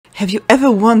Have you ever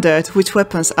wondered which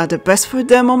weapons are the best for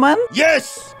Demoman?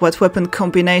 Yes! What weapon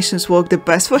combinations work the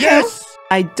best for him? Yes!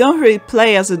 I don't really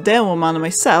play as a Demoman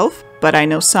myself, but I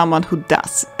know someone who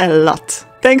does, a lot.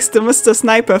 Thanks to Mr.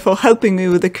 Sniper for helping me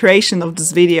with the creation of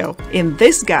this video. In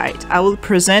this guide, I will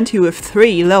present you with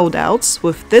 3 loadouts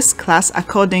with this class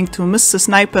according to Mr.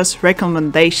 Sniper's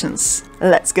recommendations.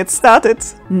 Let's get started!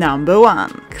 Number 1.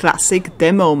 Classic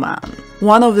Demoman.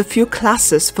 One of the few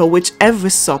classes for which every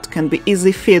slot can be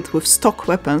easily filled with stock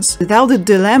weapons without the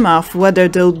dilemma of whether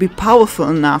they'll be powerful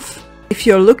enough. If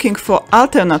you're looking for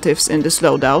alternatives in this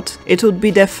loadout, it would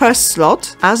be the first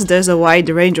slot, as there's a wide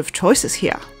range of choices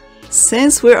here.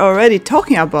 Since we're already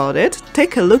talking about it,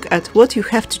 take a look at what you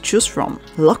have to choose from.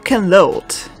 Lock and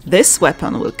load. This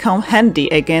weapon will come handy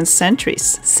against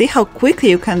sentries. See how quickly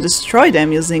you can destroy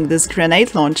them using this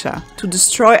grenade launcher. To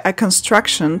destroy a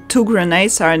construction, 2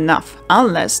 grenades are enough,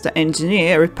 unless the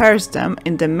engineer repairs them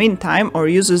in the meantime or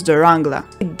uses the wrangler.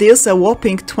 It deals a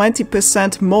whopping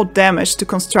 20% more damage to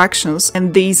constructions,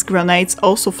 and these grenades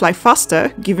also fly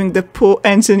faster, giving the poor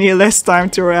engineer less time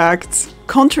to react.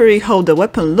 Contrary how the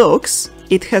weapon looks,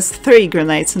 it has 3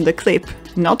 grenades in the clip,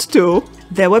 not 2.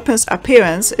 The weapon's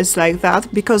appearance is like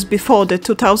that because before the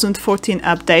 2014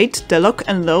 update, the lock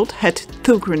and load had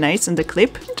 2 grenades in the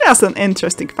clip. Just an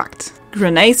interesting fact.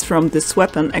 Grenades from this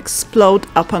weapon explode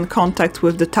upon contact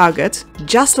with the target,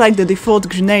 just like the default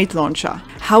grenade launcher.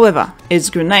 However, its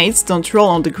grenades don't roll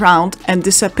on the ground and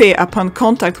disappear upon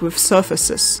contact with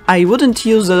surfaces. I wouldn't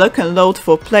use the lock and load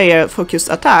for player-focused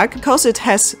attack because it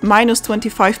has minus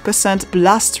 25%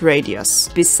 blast radius.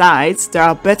 Besides, there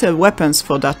are better weapons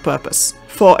for that purpose.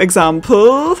 For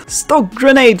example, stock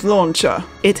grenade launcher.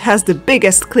 It has the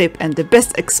biggest clip and the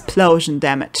best explosion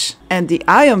damage. And the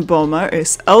iron bomber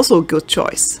is also a good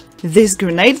choice. This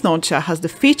grenade launcher has the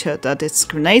feature that its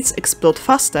grenades explode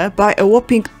faster by a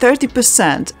whopping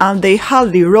 30% and they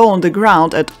hardly roll on the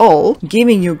ground at all,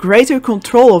 giving you greater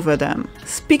control over them.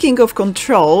 Speaking of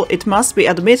control, it must be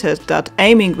admitted that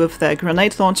aiming with the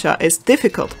grenade launcher is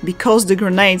difficult because the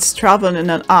grenades travel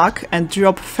in an arc and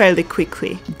drop fairly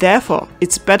quickly. Therefore,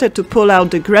 it's better to pull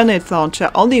out the grenade launcher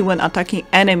only when attacking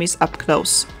enemies up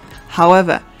close.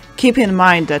 However, keep in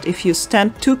mind that if you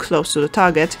stand too close to the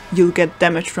target, you'll get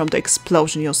damage from the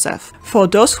explosion yourself. For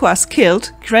those who are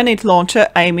skilled, grenade launcher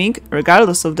aiming,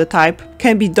 regardless of the type,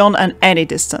 can be done at any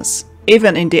distance,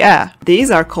 even in the air. These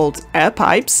are called air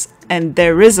pipes, and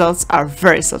their results are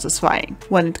very satisfying.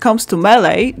 When it comes to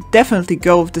melee, definitely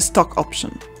go with the stock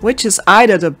option, which is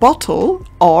either the bottle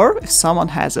or, if someone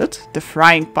has it, the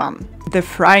frying pan. The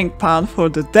frying pan for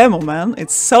the Demoman,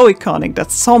 it's so iconic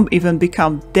that some even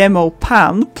become demo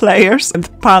pan players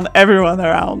and pan everyone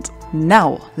around.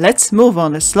 Now, let's move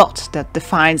on the slot that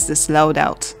defines this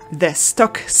loadout. The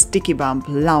stock sticky bomb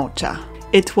launcher.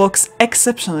 It works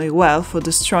exceptionally well for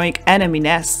destroying enemy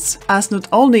nests, as not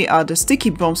only are the sticky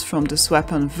bombs from this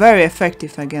weapon very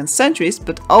effective against sentries,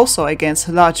 but also against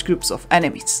large groups of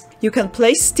enemies. You can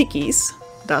place stickies,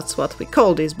 that's what we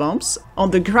call these bombs,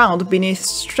 on the ground beneath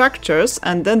structures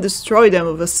and then destroy them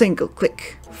with a single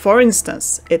click. For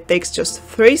instance, it takes just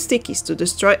 3 stickies to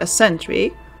destroy a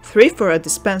sentry, 3 for a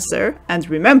dispenser, and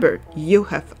remember, you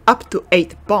have up to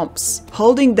 8 bombs.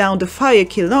 Holding down the fire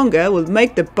key longer will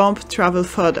make the bomb travel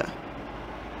further.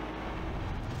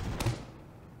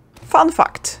 Fun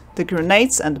fact! The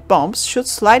grenades and bombs shoot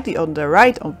slightly on the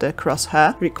right of the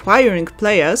crosshair, requiring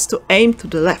players to aim to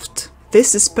the left.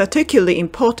 This is particularly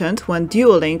important when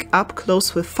dueling up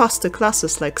close with faster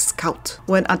classes like Scout.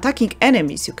 When attacking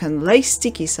enemies, you can lay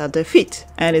stickies at their feet,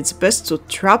 and it's best to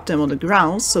trap them on the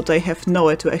ground so they have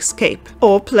nowhere to escape.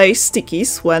 Or place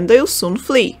stickies when they'll soon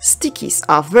flee. Stickies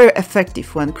are very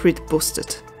effective when crit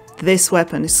boosted. This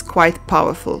weapon is quite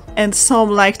powerful, and some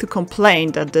like to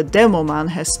complain that the Demoman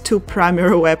has 2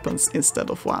 primary weapons instead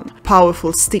of 1.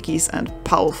 Powerful stickies and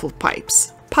powerful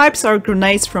pipes. Pipes are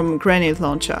grenades from grenade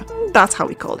launcher. That's how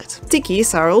we call it.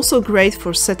 Stickies are also great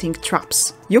for setting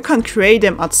traps. You can create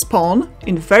them at spawn,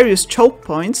 in various choke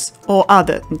points, or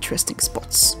other interesting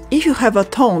spots. If you have a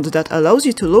taunt that allows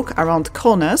you to look around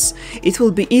corners, it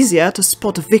will be easier to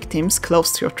spot victims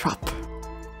close to your trap.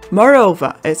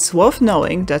 Moreover, it's worth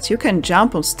knowing that you can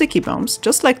jump on sticky bombs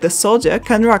just like the soldier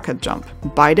can rocket jump.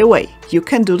 By the way, you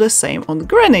can do the same on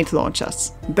grenade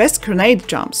launchers. Best grenade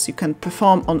jumps you can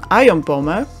perform on iron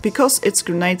bomber because its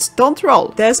grenades don't roll.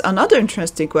 There's another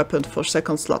interesting weapon for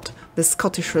second slot, the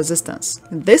Scottish resistance.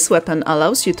 This weapon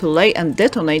allows you to lay and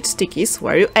detonate stickies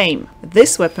where you aim.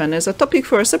 This weapon is a topic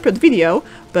for a separate video,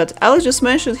 but I'll just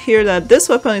mention here that this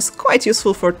weapon is quite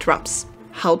useful for traps.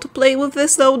 How to play with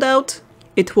this loadout?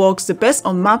 It works the best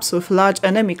on maps with large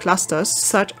enemy clusters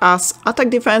such as attack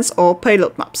defense or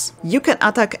payload maps. You can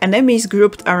attack enemies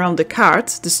grouped around the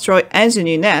card, destroy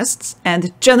engineer nests,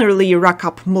 and generally rack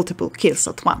up multiple kills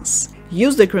at once.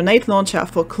 Use the grenade launcher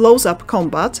for close-up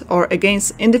combat or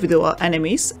against individual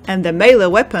enemies, and the melee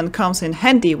weapon comes in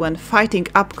handy when fighting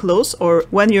up close or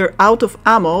when you're out of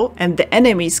ammo and the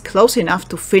enemy is close enough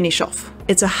to finish off.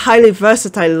 It's a highly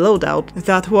versatile loadout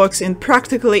that works in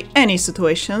practically any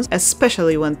situations,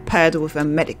 especially when paired with a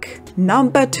medic.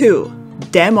 Number 2.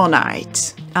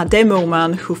 Demonknight, a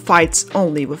Demoman who fights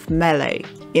only with melee.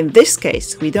 In this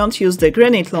case, we don't use the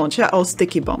grenade launcher or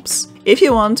sticky bombs. If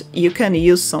you want, you can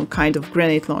use some kind of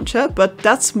grenade launcher, but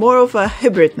that's more of a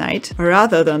hybrid knight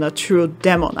rather than a true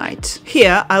Demonknight.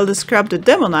 Here I'll describe the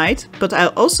Demonknight, but I'll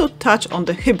also touch on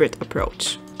the hybrid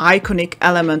approach. Iconic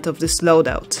element of this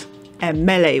loadout: a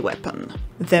melee weapon.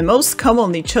 The most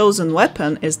commonly chosen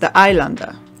weapon is the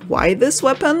Islander. Why this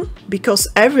weapon? Because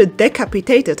every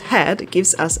decapitated head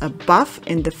gives us a buff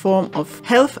in the form of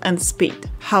health and speed.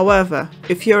 However,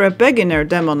 if you're a beginner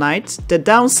Demonknight, the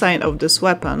downside of this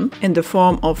weapon, in the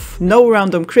form of no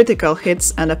random critical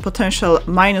hits and a potential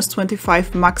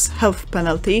 -25 max health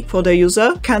penalty for the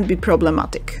user, can be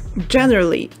problematic.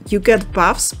 Generally, you get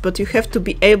buffs, but you have to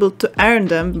be able to earn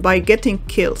them by getting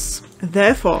kills.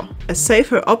 Therefore, a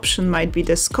safer option might be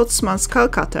the Scotsman's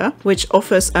Skullcutter, which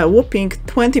offers a whopping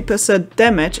 20%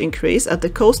 damage increase at the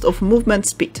cost of movement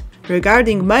speed.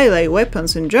 Regarding melee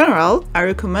weapons in general, I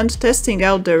recommend testing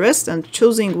out the rest and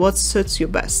choosing what suits you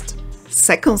best.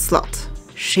 Second slot: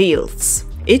 shields.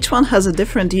 Each one has a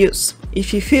different use.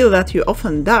 If you feel that you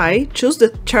often die, choose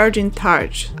the Charging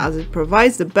Targe, as it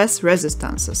provides the best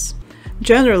resistances.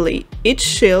 Generally, each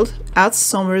shield adds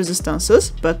some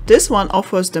resistances, but this one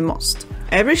offers the most.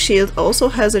 Every shield also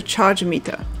has a charge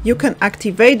meter. You can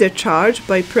activate the charge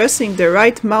by pressing the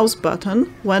right mouse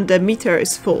button when the meter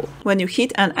is full. When you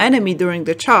hit an enemy during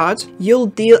the charge, you'll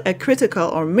deal a critical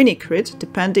or mini crit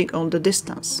depending on the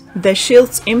distance. The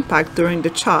shield's impact during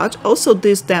the charge also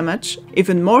deals damage,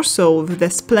 even more so with the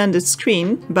splendid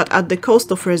screen, but at the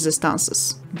cost of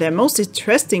resistances. The most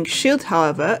interesting shield,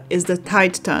 however, is the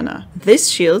Tide Turner. This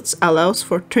shield allows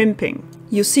for trimping.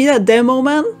 You see that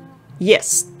Demoman?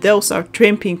 Yes, those are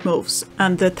trimping moves,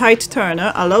 and the Tide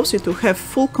Turner allows you to have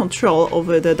full control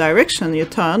over the direction you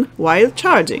turn while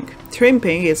charging.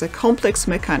 Trimping is a complex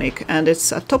mechanic, and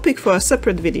it's a topic for a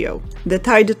separate video. The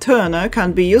Tide Turner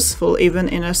can be useful even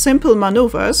in a simple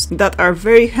maneuvers that are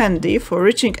very handy for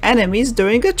reaching enemies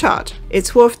during a charge.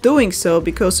 It's worth doing so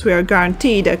because we are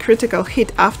guaranteed a critical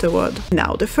hit afterward.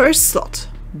 Now the first slot: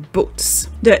 boots.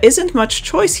 There isn't much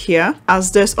choice here,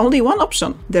 as there's only one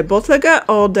option: the bootlegger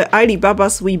or the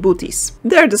Alibaba's wee booties.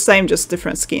 They're the same, just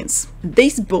different skins.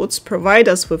 These boots provide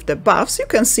us with the buffs you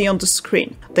can see on the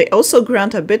screen. They also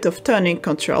grant a bit of turning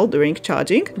control during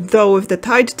charging, though with the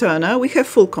Tide Turner we have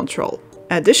full control.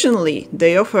 Additionally,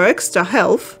 they offer extra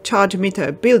health, charge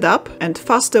meter build-up and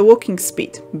faster walking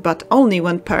speed, but only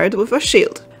when paired with a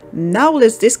shield. Now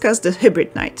let's discuss the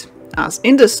hybrid knight, as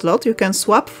in the slot you can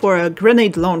swap for a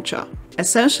grenade launcher.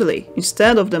 Essentially,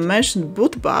 instead of the mentioned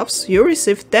boot buffs, you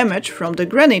receive damage from the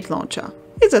grenade launcher.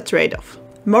 It's a trade-off.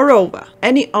 Moreover,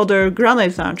 any other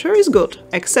grenade launcher is good,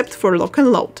 except for lock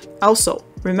and load. Also,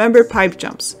 remember pipe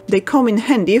jumps. They come in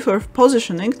handy for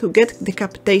positioning to get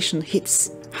decapitation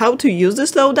hits. How to use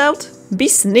this loadout? Be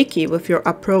sneaky with your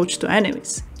approach to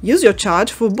enemies. Use your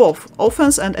charge for both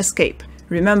offense and escape.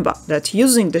 Remember that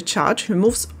using the charge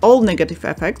removes all negative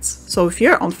effects, so if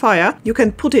you're on fire, you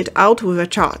can put it out with a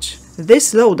charge.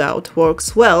 This loadout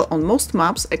works well on most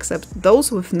maps except those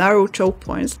with narrow choke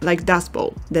points like Dust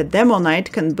Bowl. The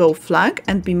Demonknight can both flank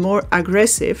and be more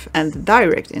aggressive and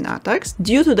direct in attacks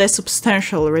due to the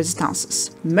substantial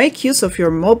resistances. Make use of your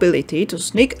mobility to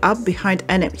sneak up behind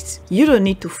enemies. You don't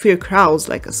need to fear crowds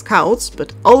like a scouts,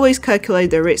 but always calculate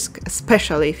the risk,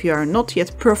 especially if you are not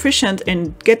yet proficient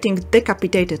in getting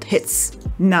decapitated hits.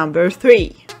 Number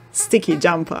 3. Sticky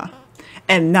Jumper.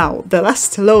 And now the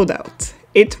last loadout.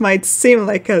 It might seem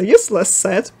like a useless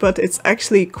set, but it's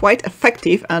actually quite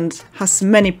effective and has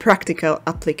many practical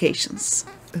applications.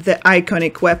 The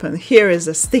iconic weapon here is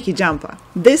a Sticky Jumper.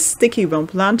 This sticky bomb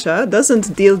launcher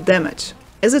doesn't deal damage.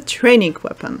 As a training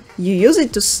weapon, you use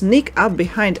it to sneak up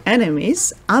behind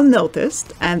enemies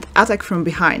unnoticed and attack from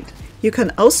behind. You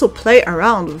can also play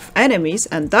around with enemies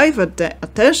and divert the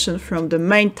attention from the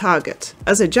main target.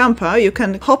 As a jumper, you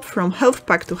can hop from health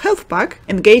pack to health pack,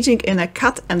 engaging in a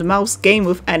cat and mouse game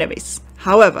with enemies.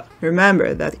 However,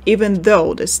 remember that even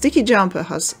though the Sticky Jumper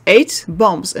has 8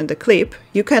 bombs in the clip,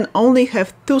 you can only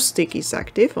have 2 stickies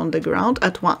active on the ground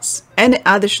at once. Any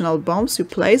additional bombs you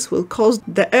place will cause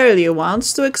the earlier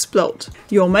ones to explode.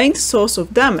 Your main source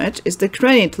of damage is the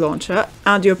grenade launcher,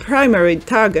 and your primary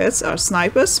targets are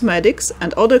snipers, medics,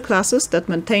 and other classes that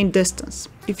maintain distance.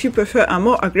 If you prefer a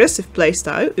more aggressive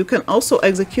playstyle, you can also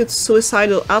execute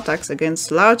suicidal attacks against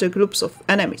larger groups of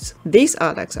enemies. These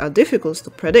attacks are difficult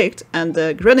to predict, and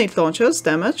the grenade launcher's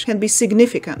damage can be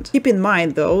significant. Keep in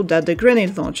mind though that the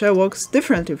grenade launcher works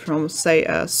differently from, say,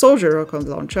 a soldier rocket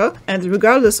launcher, and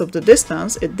regardless of the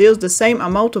distance, it deals the same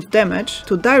amount of damage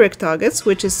to direct targets,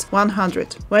 which is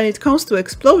 100. When it comes to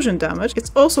explosion damage,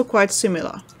 it's also quite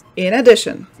similar. In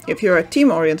addition, if you're a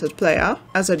team-oriented player,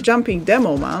 as a jumping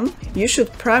Demoman, you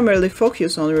should primarily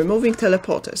focus on removing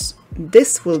teleporters.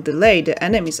 This will delay the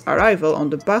enemy's arrival on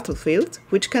the battlefield,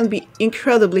 which can be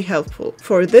incredibly helpful.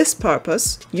 For this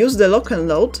purpose, use the lock and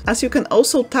load, as you can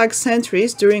also tag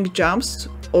sentries during jumps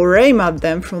or aim at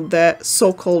them from the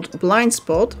so-called blind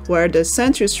spot, where the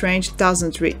sentry's range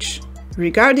doesn't reach.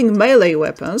 Regarding melee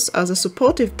weapons, as a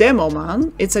supportive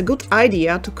Demoman, it's a good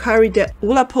idea to carry the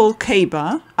Ulapole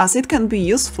Keiba, as it can be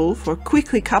useful for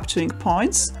quickly capturing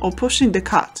points or pushing the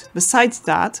cart. Besides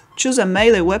that, choose a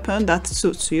melee weapon that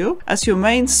suits you, as your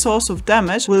main source of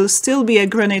damage will still be a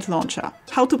grenade launcher.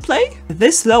 How to play?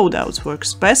 This loadout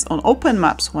works best on open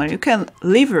maps where you can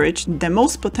leverage the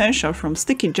most potential from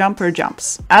sticky jumper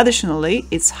jumps. Additionally,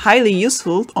 it's highly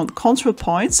useful on control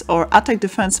points or attack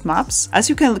defense maps, as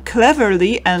you can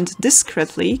cleverly and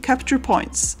discreetly capture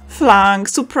points, flank,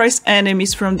 surprise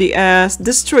enemies from the air,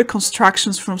 destroy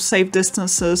constructions from safe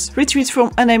distances, retreat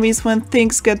from enemies when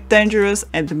things get dangerous,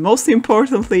 and most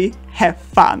importantly, have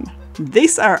fun.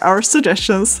 These are our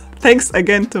suggestions. Thanks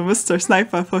again to Mr.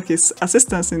 Sniper for his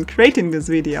assistance in creating this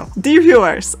video. Dear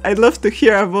viewers, I'd love to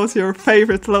hear about your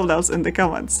favorite loadouts in the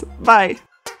comments. Bye!